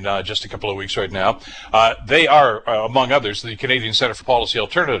Election Day in just a couple of weeks right now. They are, among others, the Canadian Centre for Policy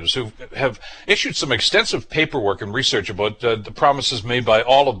Alternatives, who have issued some extensive paperwork and research about the promises made by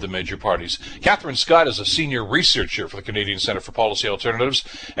all of the major parties. Katherine Scott is a senior researcher for the Canadian Centre for Policy Alternatives,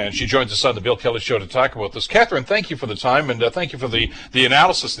 and she joins us on the Bill Kelly Show to talk about this. Katherine, thank you for the time, and thank you for the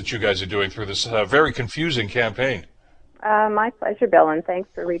analysis that you guys are doing through this very confusing campaign. My pleasure, Bill, and thanks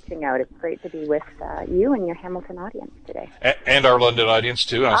for reaching out. It's great to be with you and your Hamilton audience today. And our London audience,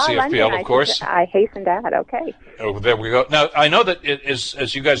 too, on CFPL, London, of course. I hasten to add, okay. Oh, there we go. Now, I know that it is,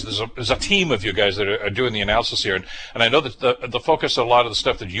 as you guys, there's a team of you guys that are doing the analysis here, and I know that the focus of a lot of the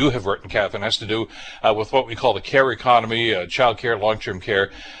stuff that you have written, Katherine, has to do with what we call the care economy, childcare, long-term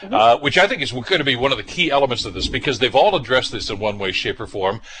care, which I think is going to be one of the key elements of this, because they've all addressed this in one way, shape, or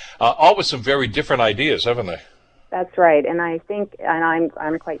form, all with some very different ideas, haven't they? That's right, and I think, and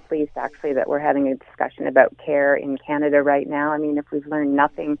I'm quite pleased actually that we're having a discussion about care in Canada right now. I mean, if we've learned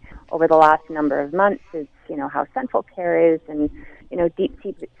nothing over the last number of months, it's how central care is, and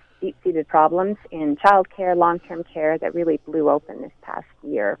deep-seated problems in childcare, long-term care that really blew open this past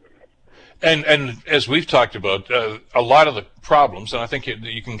year. And as we've talked about, a lot of the problems, and I think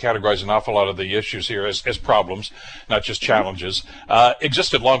you can categorize an awful lot of the issues here as problems, not just challenges,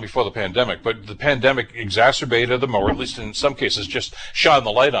 existed long before the pandemic. But the pandemic exacerbated them, or at least in some cases just shone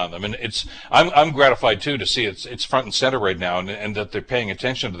the light on them. And I'm gratified, too, to see it's front and center right now, and that they're paying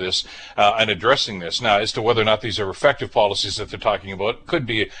attention to this and addressing this. Now, as to whether or not these are effective policies that they're talking about, could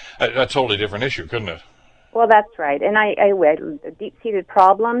be a totally different issue, couldn't it? Well, that's right. And I would. Deep-seated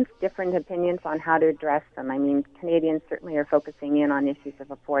problems, different opinions on how to address them. I mean, Canadians certainly are focusing in on issues of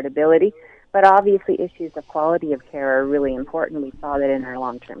affordability, but obviously issues of quality of care are really important. We saw that in our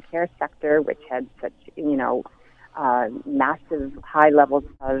long-term care sector, which had such, massive high levels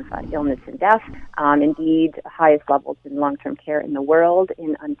of illness and death. Indeed, highest levels in long-term care in the world,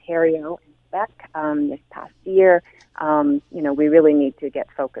 in Ontario, Quebec this past year. We really need to get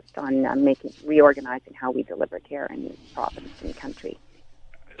focused on reorganizing how we deliver care in this province and country.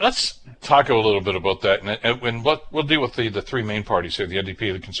 Let's talk a little bit about that, and we'll deal with the three main parties here, the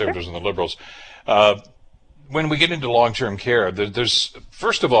NDP, the Conservatives, and the Liberals. When we get into long-term care, there's,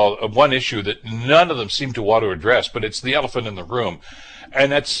 first of all, one issue that none of them seem to want to address, but it's the elephant in the room,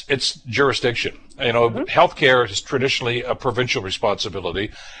 and it's jurisdiction. Healthcare is traditionally a provincial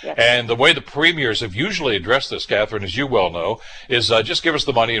responsibility, and the way the premiers have usually addressed this, Katherine, as you well know, is just give us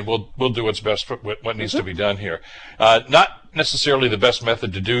the money and we'll do what's best for what needs to be done here. Not necessarily the best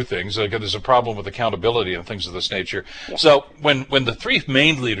method to do things. There's a problem with accountability and things of this nature. So when the three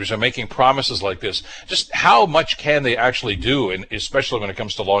main leaders are making promises like this, just how much can they actually do, and especially when it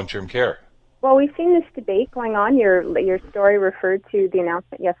comes to long-term care? Well, we've seen this debate going on. Your story referred to the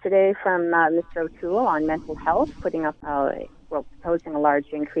announcement yesterday from Mr. O'Toole on mental health, putting up, proposing a large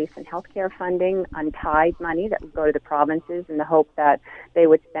increase in healthcare funding, untied money that would go to the provinces in the hope that they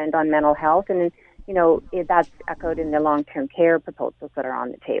would spend on mental health. And, that's echoed in the long-term care proposals that are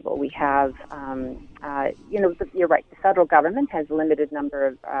on the table. We have, you're right, the federal government has a limited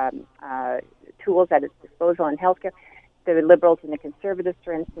number of tools at its disposal in healthcare. The Liberals and the Conservatives,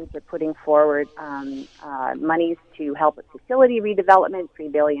 for instance, are putting forward monies to help with facility redevelopment,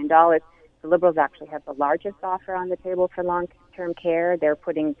 $3 billion. The Liberals actually have the largest offer on the table for long-term care. They're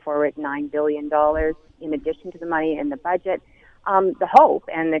putting forward $9 billion in addition to the money in the budget. The hope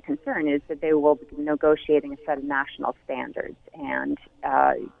and the concern is that they will be negotiating a set of national standards and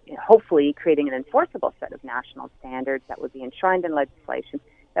hopefully creating an enforceable set of national standards that would be enshrined in legislation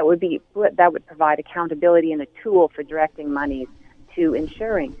that would provide accountability and a tool for directing monies to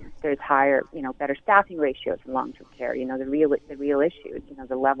ensuring there's higher, better staffing ratios in long-term care. The real issues,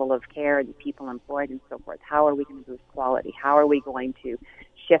 the level of care, the people employed, and so forth. How are we going to boost quality? How are we going to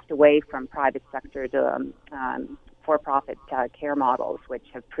shift away from private sector to for-profit care models, which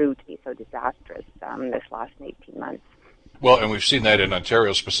have proved to be so disastrous this last 18 months? Well, and we've seen that in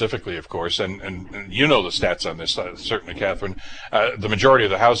Ontario specifically, of course, and you know the stats on this, certainly, Katherine. The majority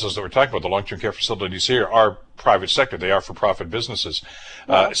of the houses that we're talking about, the long-term care facilities here, are private sector. They are for-profit businesses.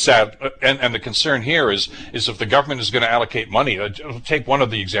 Sad, and the concern here is if the government is going to allocate money, take one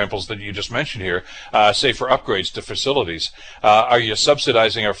of the examples that you just mentioned here, say for upgrades to facilities. Are you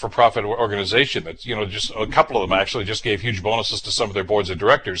subsidizing a for-profit organization that, just a couple of them actually just gave huge bonuses to some of their boards of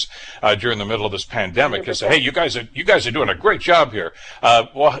directors during the middle of this pandemic and say, hey, you guys are doing a great job here.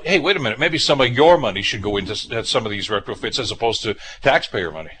 Well, hey, wait a minute, maybe some of your money should go into some of these retrofits as opposed to taxpayer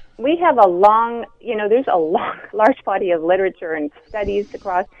money. We have there's a large body of literature and studies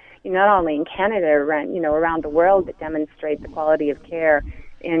across, not only in Canada, around the world that demonstrate the quality of care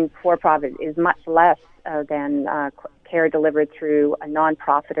in for-profit is much less than care delivered through a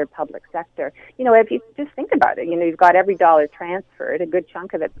non-profit or public sector. If you just think about it, you've got every dollar transferred, a good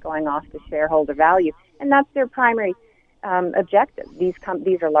chunk of it's going off to shareholder value, and that's their primary objective.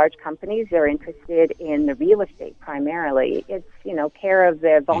 These are large companies. They're interested in the real estate primarily. It's, care of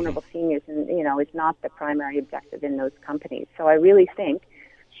the vulnerable seniors, and, is not the primary objective in those companies. So I really think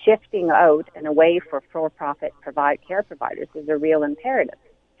shifting out and away for-profit care providers is a real imperative.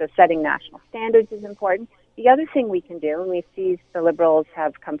 So setting national standards is important. The other thing we can do, and we see the Liberals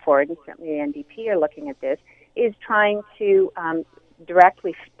have come forward, and certainly the NDP are looking at this, is trying to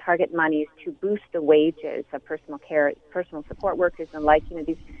directly target monies to boost the wages of personal support workers and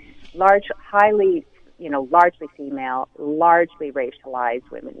these large, highly, largely female, largely racialized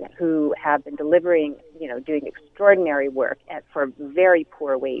women who have been delivering, doing extraordinary work for very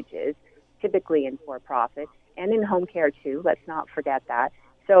poor wages, typically in for-profit and in home care too. Let's not forget that.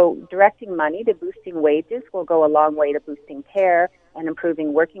 So directing money to boosting wages will go a long way to boosting care and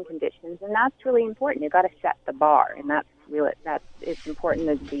improving working conditions, and that's really important. You've got to set the bar, and it's important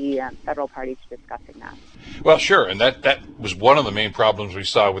that the federal parties are discussing that. Well, sure, and that was one of the main problems we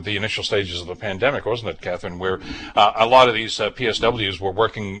saw with the initial stages of the pandemic, wasn't it, Katherine, where a lot of these PSWs were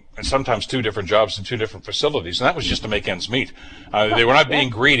working sometimes two different jobs in two different facilities, and that was just to make ends meet. They were not being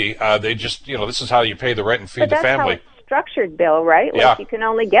greedy. They just, this is how you pay the rent and feed the family. How it's structured, Bill, right? You can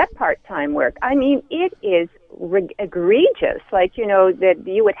only get part-time work. I mean, it is egregious, that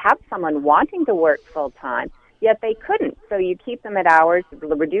you would have someone wanting to work full-time, yet they couldn't. So you keep them at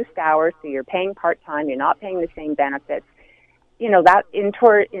reduced hours, so you're paying part-time, you're not paying the same benefits. That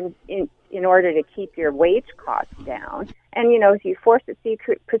in order to keep your wage costs down. And, if you force it, so you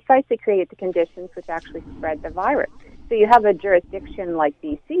precisely create the conditions which actually spread the virus. So you have a jurisdiction like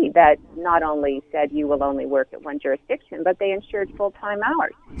BC that not only said you will only work at one jurisdiction, but they ensured full-time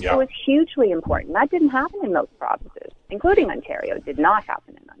hours. Yeah. So it's hugely important. That didn't happen in most provinces, including Ontario. It did not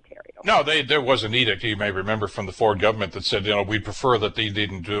happen in Ontario. No, there was an edict, you may remember, from the Ford government that said, we'd prefer that they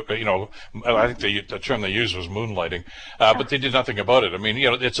didn't do, I think the term they used was moonlighting, but they did nothing about it. I mean,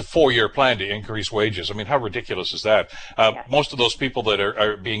 it's a 4-year plan to increase wages. I mean, how ridiculous is that? Most of those people that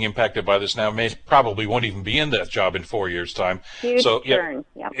are being impacted by this now probably won't even be in that job in 4 years' time. Huge so churn.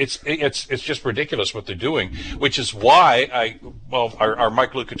 It's just ridiculous what they're doing, which is why our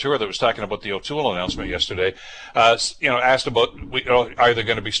Mike Lucatura that was talking about the O'Toole announcement yesterday, asked about, are there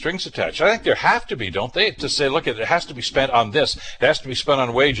going to be strings attached? I think there have to be, don't they? To say, look, it has to be spent on this. It has to be spent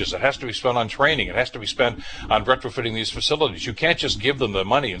on wages. It has to be spent on training. It has to be spent on retrofitting these facilities. You can't just give them the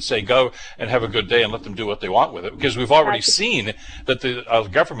money and say, go and have a good day and let them do what they want with it, because we've already seen that the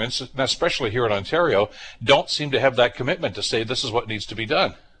governments, especially here in Ontario, don't seem to have that commitment to say this is what needs to be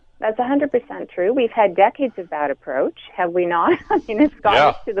done. That's 100% true. We've had decades of that approach, have we not? I mean, it's got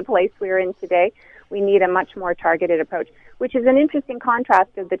us to the place we're in today. We need a much more targeted approach, which is an interesting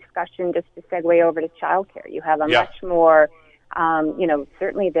contrast of the discussion, just to segue over to childcare. You have a much more,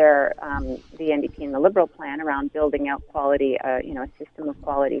 certainly the NDP and the Liberal plan around building out quality, a system of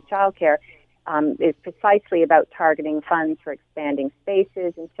quality childcare is precisely about targeting funds for expanding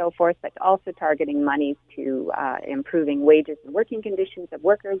spaces and so forth, but also targeting money to improving wages and working conditions of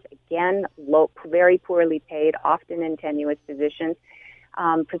workers, again, very poorly paid, often in tenuous positions.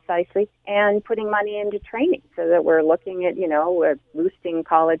 Precisely, and putting money into training so that we're looking at, we're boosting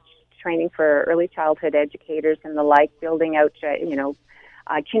college training for early childhood educators and the like, building out,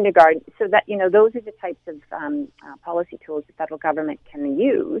 kindergarten, so that, those are the types of policy tools the federal government can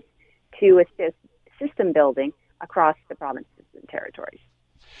use to assist system building across the provinces and territories.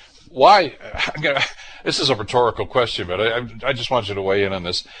 Why? This is a rhetorical question, but I just want you to weigh in on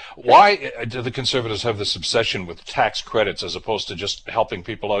this. Why do the Conservatives have this obsession with tax credits as opposed to just helping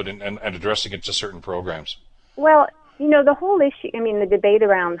people out and addressing it to certain programs? Well, the whole issue, the debate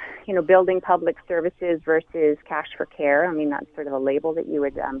around, building public services versus cash for care, that's sort of a label that you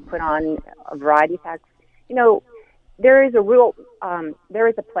would put on a variety of tax. There is a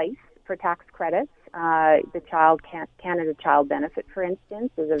place for tax credits. The Canada Child Benefit, for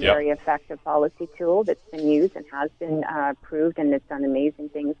instance, is a very effective policy tool that's been used and has been approved, and it's done amazing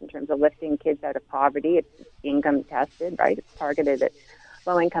things in terms of lifting kids out of poverty. It's income tested, right? It's targeted at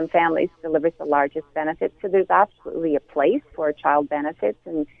low-income families, delivers the largest benefits. So there's absolutely a place for child benefits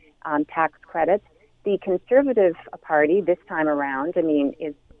and tax credits. The Conservative Party this time around,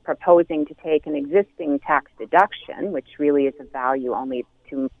 is proposing to take an existing tax deduction, which really is of value only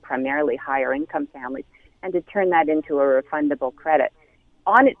to primarily higher income families, and to turn that into a refundable credit.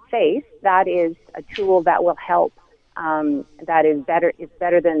 On its face, that is a tool that will help. That is better. It's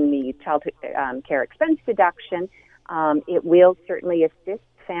better than the child care expense deduction. It will certainly assist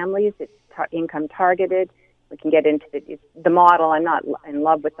families. It's income targeted. We can get into the model. I'm not in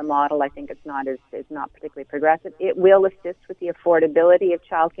love with the model. I think it's not particularly progressive. It will assist with the affordability of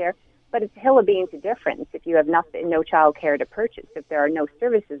childcare. But it's a hill of beans of difference if you have no child care to purchase, if there are no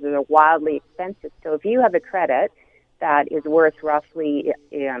services that are wildly expensive. So if you have a credit that is worth roughly,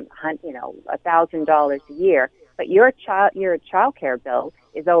 $1,000 a year, but your child care bill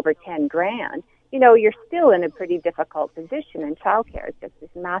is over $10,000, you're still in a pretty difficult position. And child care is just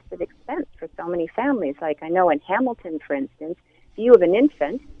this massive expense for so many families. Like I know in Hamilton, for instance, if you have an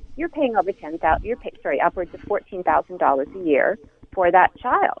infant, you're paying over upwards of $14,000 a year for that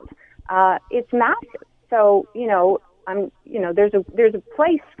child. It's massive. So, there's a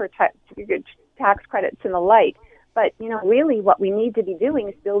place for tax credits and the like. But, really what we need to be doing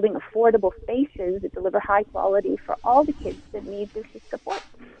is building affordable spaces that deliver high quality for all the kids that need this support.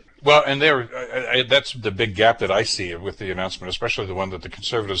 Well, and that's the big gap that I see with the announcement, especially the one that the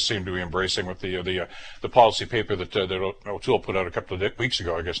Conservatives seem to be embracing with the policy paper that O'Toole put out a couple of weeks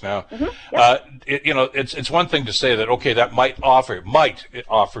ago, I guess now. It's one thing to say that, okay, that might offer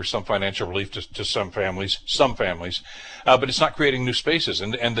some financial relief to some families, but it's not creating new spaces.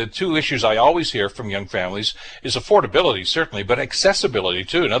 And the two issues I always hear from young families is affordability, certainly, but accessibility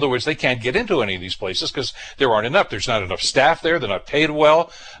too. In other words, they can't get into any of these places because there aren't enough. There's not enough staff there. They're not paid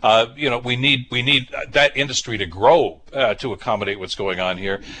well. We need that industry to grow to accommodate what's going on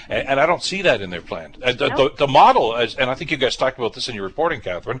here, and I don't see that in their plan. The model, and I think you guys talked about this in your reporting,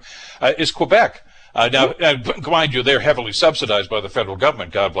 Catherine, is Quebec. Now, mind you, they're heavily subsidized by the federal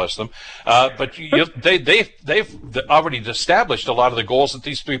government, God bless them. But they've already established a lot of the goals that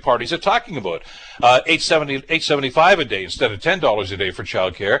these three parties are talking about. $8.75 a day instead of $10 a day for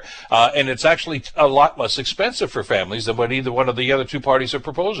childcare, and it's actually a lot less expensive for families than what either one of the other two parties are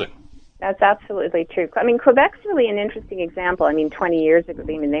proposing. That's absolutely true. Quebec's really an interesting example. 20 years ago,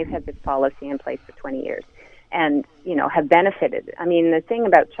 they've had this policy in place for 20 years. and, have benefited. I mean, the thing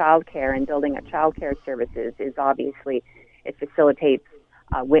about childcare and building a childcare services is obviously it facilitates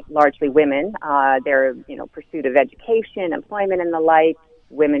largely women, their, pursuit of education, employment, and the like.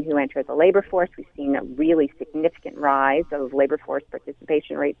 Women who enter the labor force, we've seen a really significant rise of labor force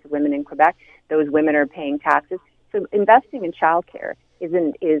participation rates of women in Quebec. Those women are paying taxes. So investing in childcare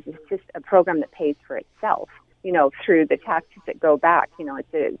is just a program that pays for itself, through the taxes that go back.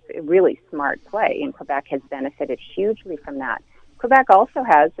 It's a really smart play, and Quebec has benefited hugely from that. Quebec also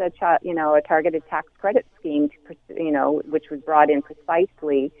has a targeted tax credit scheme, which was brought in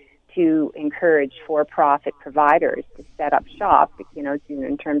precisely to encourage for-profit providers to set up shop,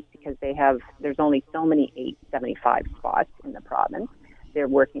 in terms because there's only so many 875 spots in the province. They're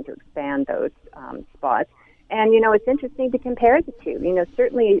working to expand those spots. And, it's interesting to compare the two.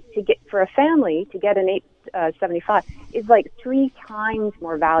 Certainly for a family to get an 875 is like 3 times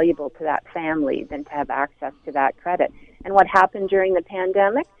more valuable to that family than to have access to that credit. And what happened during the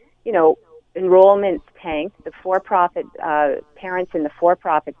pandemic, enrollments tanked. The for-profit parents in the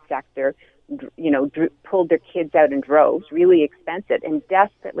for-profit sector, pulled their kids out in droves, really expensive, and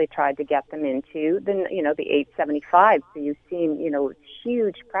desperately tried to get them into the 875. So you've seen,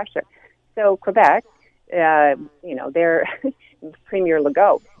 huge pressure. So Quebec, their Premier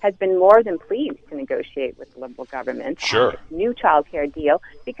Legault has been more than pleased to negotiate with the Liberal government on this new childcare deal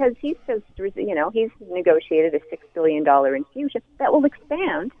because he's he's negotiated a $6 billion infusion that will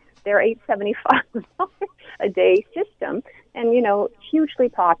expand their $875 a day system, and hugely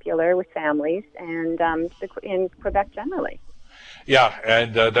popular with families and in Quebec generally. Yeah,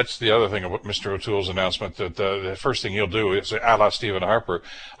 and that's the other thing about Mr. O'Toole's announcement, that the first thing he'll do is, a la Stephen Harper,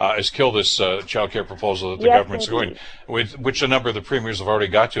 is kill this childcare proposal that the government's going, which a number of the premiers have already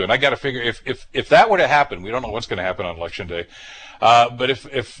got to. And I got to figure, if that were to happen, we don't know what's going to happen on Election Day, but if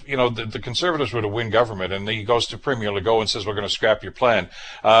the Conservatives were to win government and he goes to Premier Legault and says, we're going to scrap your plan,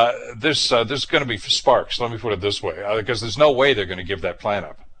 there's going to be sparks, let me put it this way, because there's no way they're going to give that plan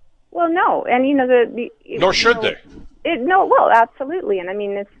up. Well, no, and nor should they. Absolutely, and I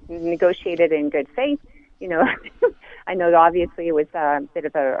mean it's negotiated in good faith. I know that obviously it was a bit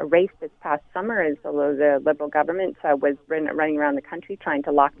of a race this past summer, as although the Liberal government was running around the country trying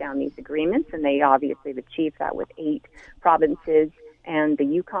to lock down these agreements, and they obviously have achieved that with 8 provinces and the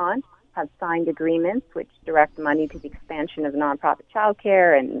Yukon have signed agreements which direct money to the expansion of nonprofit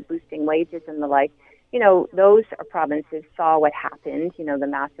childcare and boosting wages and the like. Those provinces saw what happened, the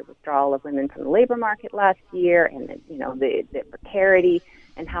massive withdrawal of women from the labor market last year and, the precarity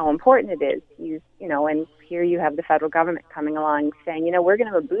and how important it is. And here you have the federal government coming along saying, we're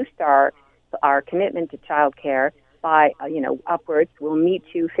going to boost our commitment to childcare by, upwards. We'll meet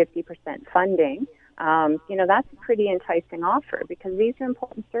you 50% funding. That's a pretty enticing offer because these are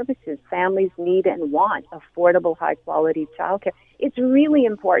important services. Families need and want affordable, high-quality childcare. It's really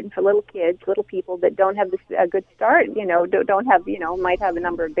important for little kids, little people that don't have a good start, don't have, might have a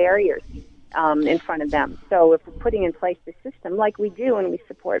number of barriers in front of them. So if we're putting in place the system like we do and we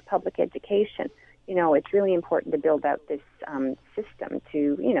support public education, it's really important to build out this system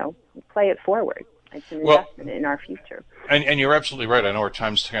to, play it forward. It's an investment in our future. And you're absolutely right. I know our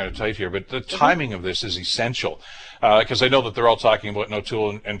time's kind of tight here, but the timing of this is essential because I know that they're all talking about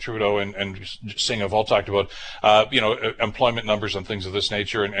O'Toole and Trudeau and Singh have all talked about, employment numbers and things of this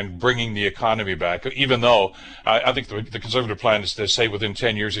nature and bringing the economy back, even though I think the Conservative plan is to say within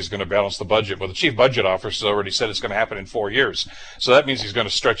 10 years he's going to balance the budget. Well, the Chief Budget Officer has already said it's going to happen in 4 years. So that means he's going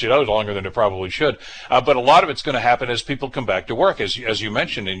to stretch it out longer than it probably should. But a lot of it's going to happen as people come back to work, as you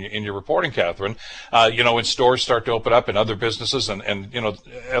mentioned in your reporting, Katherine. When stores start to open up and other businesses and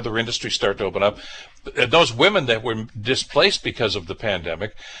other industries start to open up, those women that were displaced because of the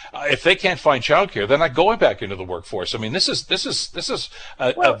pandemic, if they can't find childcare, they're not going back into the workforce. I mean, this is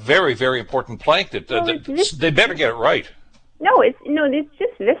a very, very important plank that they better get it right. No, it's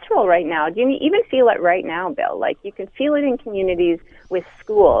just visceral right now. Do you even feel it right now, Bill? Like you can feel it in communities with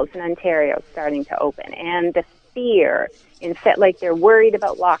schools in Ontario starting to open, and the fear like they're worried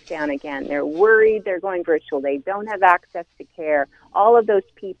about lockdown again. They're worried they're going virtual. They don't have access to care. All of those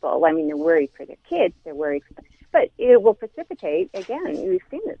people, I mean, they're worried for their kids. They're worried, but it will precipitate, again, we've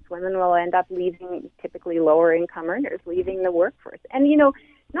seen this. Women will end up leaving, typically lower income earners, leaving the workforce. And,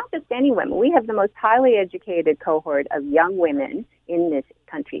 not just any women. We have the most highly educated cohort of young women in this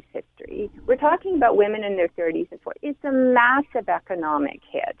country's history. We're talking about women in their 30s and 40s. It's a massive economic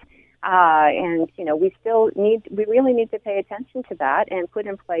hit. And we really need to pay attention to that and put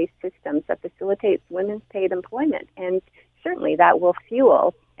in place systems that facilitates women's paid employment. And certainly that will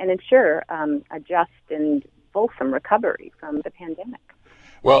fuel and ensure a just and fulsome recovery from the pandemic.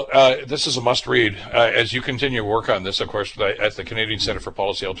 Well, this is a must-read. As you continue to work on this, of course, at the Canadian Centre for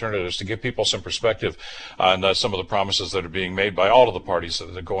Policy Alternatives, to give people some perspective on some of the promises that are being made by all of the parties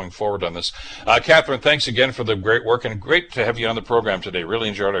that are going forward on this. Katherine, thanks again for the great work, and great to have you on the program today. Really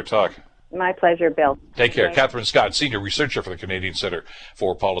enjoyed our talk. My pleasure, Bill. Take care. Katherine Scott, Senior Researcher for the Canadian Centre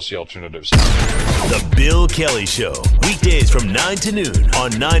for Policy Alternatives. The Bill Kelly Show, weekdays from 9 to noon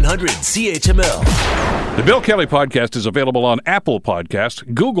on 900 CHML. The Bill Kelly Podcast is available on Apple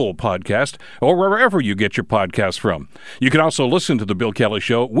Podcast, Google Podcast, or wherever you get your podcasts from. You can also listen to The Bill Kelly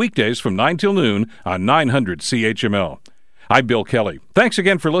Show weekdays from 9 till noon on 900 CHML. I'm Bill Kelly. Thanks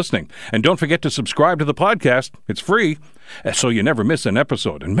again for listening. And don't forget to subscribe to the podcast. It's free, so you never miss an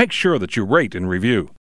episode. And make sure that you rate and review.